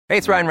Hey,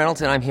 it's Ryan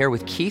Reynolds, and I'm here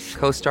with Keith,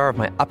 co-star of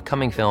my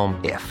upcoming film,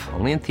 If,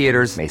 only in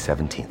theaters May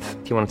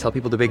 17th. Do you want to tell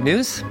people the big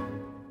news?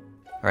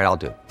 All right, I'll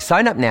do it.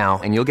 Sign up now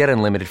and you'll get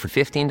unlimited for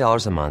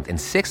 $15 a month and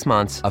 6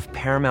 months of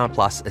Paramount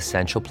Plus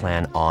Essential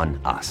Plan on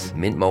us.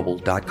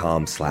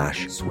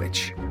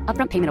 MintMobile.com/switch.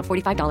 Upfront payment of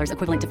 $45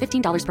 equivalent to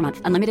 $15 per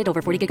month. Unlimited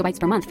over 40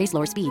 gigabytes per month. Face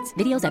lower speeds.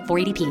 Videos at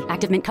 480p.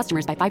 Active Mint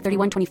customers by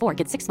 531.24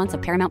 get 6 months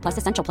of Paramount Plus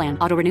Essential Plan.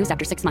 Auto renews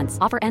after 6 months.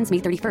 Offer ends May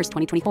 31st,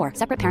 2024.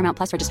 Separate Paramount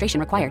Plus registration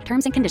required.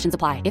 Terms and conditions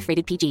apply if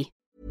rated PG.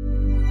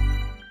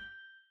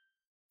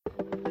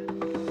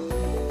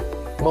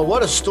 Well,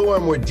 what a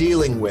storm we're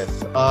dealing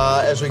with.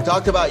 As we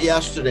talked about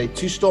yesterday,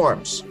 2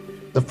 storms.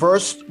 The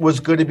first was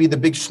going to be the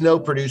big snow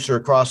producer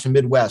across the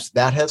Midwest.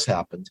 That has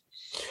happened.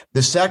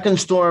 The second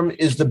storm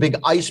is the big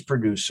ice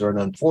producer, and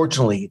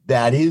unfortunately,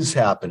 that is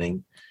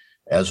happening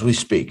as we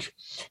speak.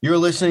 You're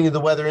listening to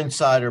the Weather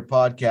Insider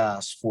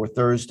podcast for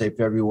Thursday,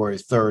 February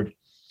 3rd.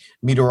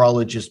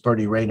 Meteorologist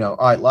Bernie Rayno.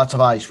 All right, lots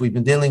of ice. We've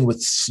been dealing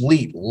with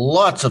sleet,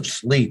 lots of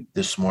sleet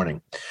this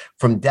morning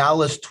from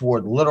Dallas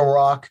toward Little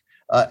Rock,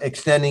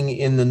 extending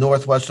in the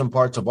northwestern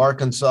parts of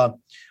Arkansas.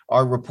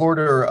 Our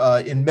reporter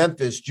in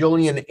Memphis,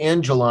 Jillian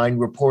Angeline,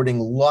 reporting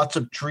lots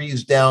of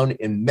trees down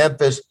in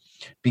Memphis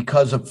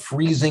because of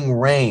freezing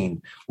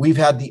rain. We've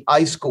had the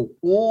ice go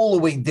all the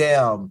way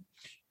down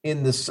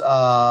in this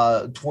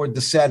toward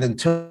the San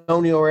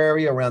Antonio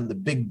area, around the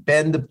Big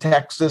Bend of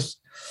Texas.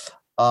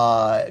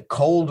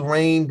 Cold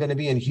rain going to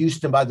be in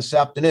Houston by this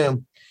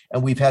afternoon.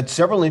 And we've had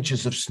several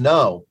inches of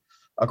snow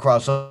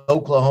across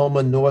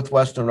Oklahoma,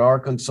 northwestern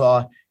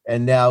Arkansas,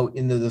 and now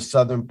into the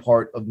southern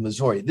part of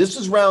Missouri. This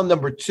is round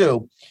number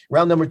 2.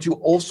 Round number 2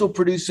 also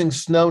producing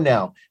snow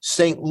now.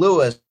 St.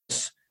 Louis,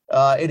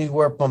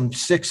 anywhere from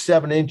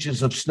 6-7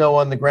 inches of snow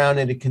on the ground,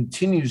 and it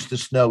continues to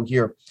snow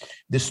here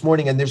this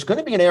morning. And there's going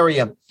to be an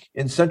area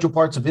in central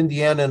parts of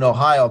Indiana and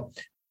Ohio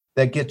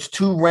that gets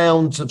 2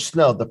 rounds of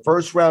snow. The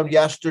first round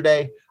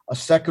yesterday, a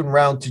second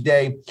round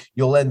today.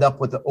 You'll end up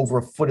with over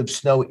a foot of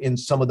snow in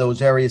some of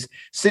those areas.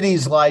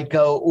 Cities like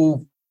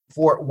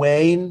Fort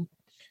Wayne,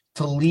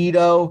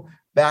 Toledo,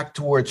 back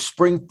towards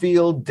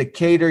Springfield,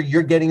 Decatur,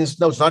 you're getting the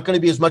snow. It's not going to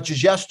be as much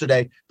as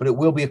yesterday, but it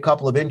will be a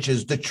couple of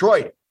inches.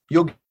 Detroit,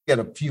 you'll get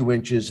a few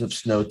inches of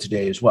snow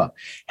today as well.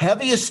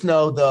 Heaviest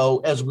snow, though,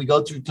 as we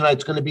go through tonight,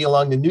 it's going to be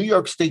along the New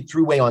York State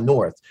Thruway on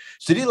north.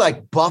 City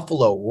like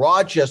Buffalo,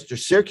 Rochester,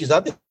 Syracuse, I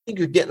think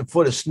you're getting a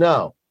foot of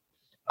snow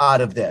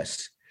out of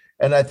this.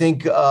 And I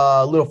think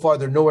a little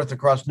farther north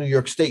across New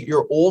York State,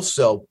 you're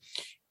also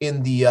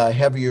in the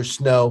heavier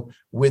snow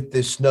with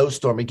this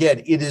snowstorm.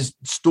 Again, it is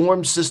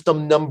storm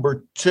system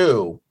number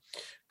 2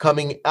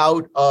 coming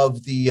out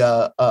of the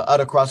out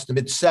across the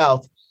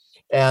Mid-South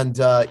and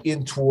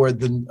in toward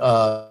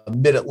the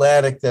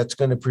Mid-Atlantic that's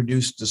going to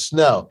produce the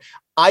snow.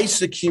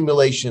 Ice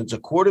accumulations,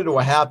 1/4 to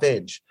a half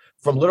inch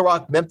from Little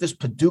Rock, Memphis,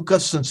 Paducah,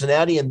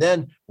 Cincinnati, and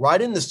then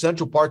right in the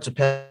central parts of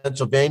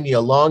Pennsylvania,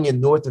 along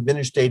and north of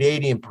Interstate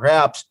 80, and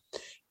perhaps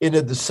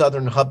into the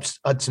southern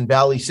Hudson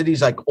Valley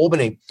cities like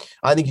Albany.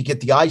 I think you get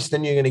the ice,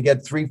 then you're going to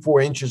get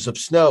 3-4 inches of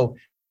snow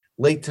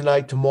late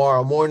tonight,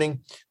 tomorrow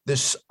morning.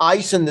 This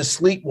ice and the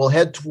sleet will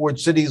head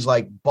toward cities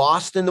like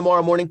Boston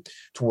tomorrow morning,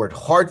 toward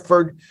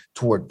Hartford,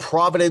 toward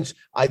Providence.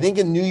 I think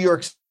in New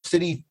York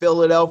City,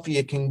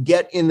 Philadelphia can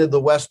get into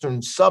the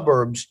western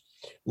suburbs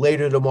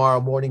later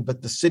tomorrow morning,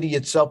 but the city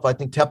itself, I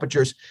think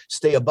temperatures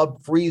stay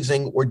above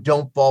freezing or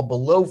don't fall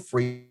below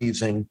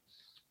freezing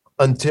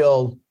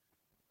until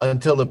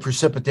the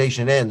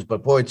precipitation ends.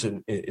 But boy,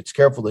 it's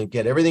careful to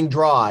get everything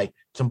dry.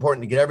 It's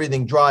important to get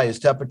everything dry as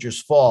temperatures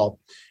fall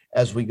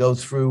as we go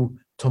through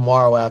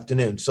tomorrow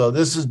afternoon. So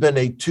this has been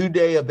a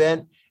 2-day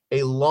event,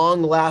 a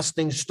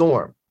long-lasting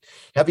storm.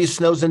 Heaviest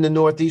snows in the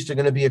Northeast are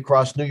going to be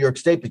across New York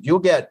State, but you'll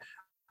get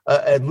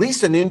at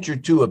least an inch or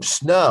 2 of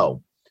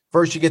snow.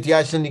 First, you get the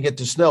ice, then you get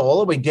the snow all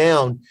the way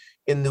down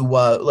in the,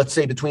 let's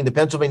say, between the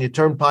Pennsylvania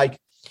Turnpike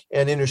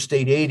and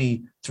Interstate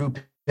 80 through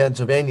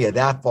Pennsylvania,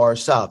 that far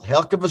south.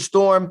 Heck of a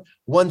storm.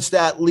 Once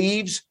that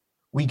leaves,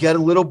 we get a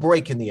little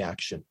break in the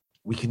action.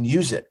 We can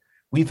use it.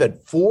 We've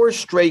had 4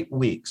 straight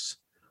weeks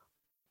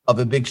of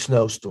a big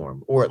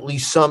snowstorm, or at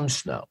least some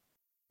snow.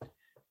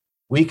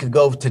 Week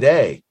ago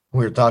today,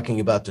 we were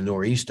talking about the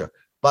nor'easter.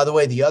 By the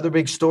way, the other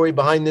big story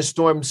behind this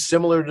storm,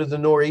 similar to the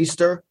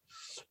nor'easter,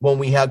 when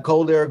we had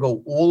cold air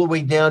go all the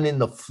way down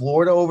into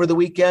Florida over the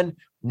weekend,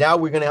 now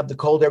we're going to have the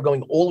cold air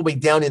going all the way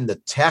down into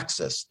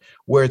Texas,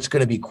 where it's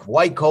going to be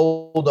quite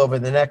cold over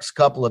the next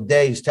couple of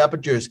days.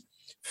 Temperatures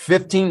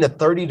 15 to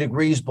 30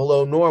 degrees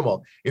below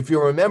normal. If you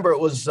remember, it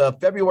was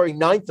February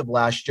 9th of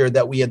last year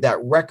that we had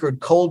that record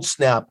cold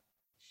snap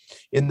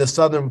in the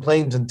southern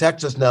plains in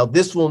Texas. Now,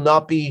 this will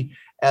not be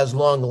as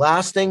long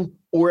lasting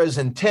or as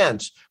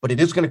intense, but it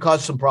is going to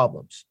cause some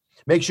problems.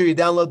 Make sure you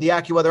download the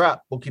AccuWeather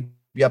app. We'll keep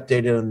you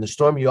updated on the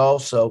storm. You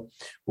also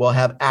will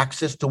have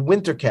access to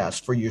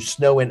Wintercast for your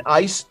snow and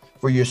ice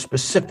for your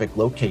specific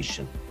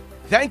location.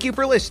 Thank you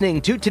for listening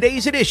to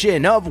today's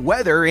edition of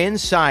Weather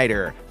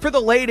Insider. For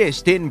the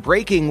latest in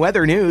breaking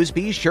weather news,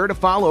 be sure to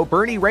follow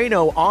Bernie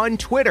Rayno on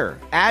Twitter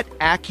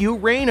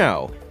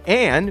 @AccuRayno.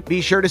 And be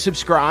sure to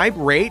subscribe,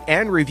 rate,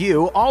 and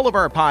review all of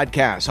our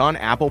podcasts on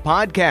Apple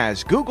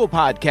Podcasts, Google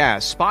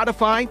Podcasts,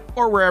 Spotify,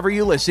 or wherever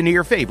you listen to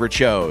your favorite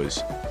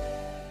shows.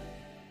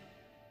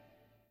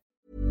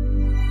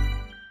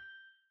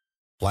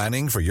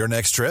 Planning for your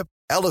next trip?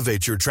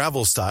 Elevate your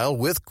travel style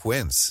with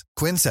Quince.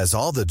 Quince has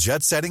all the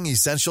jet-setting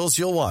essentials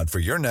you'll want for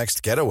your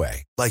next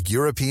getaway, like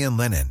European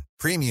linen,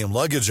 premium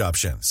luggage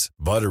options,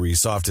 buttery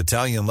soft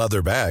Italian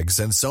leather bags,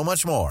 and so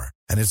much more.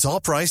 And it's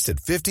all priced at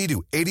 50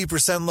 to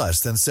 80%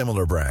 less than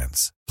similar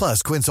brands.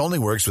 Plus, Quince only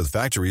works with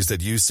factories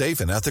that use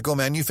safe and ethical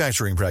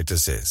manufacturing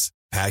practices.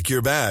 Pack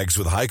your bags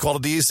with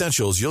high-quality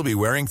essentials you'll be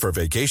wearing for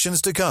vacations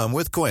to come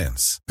with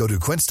Quince. Go to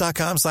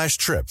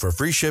quince.com/trip for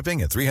free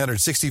shipping and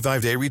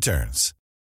 365-day returns.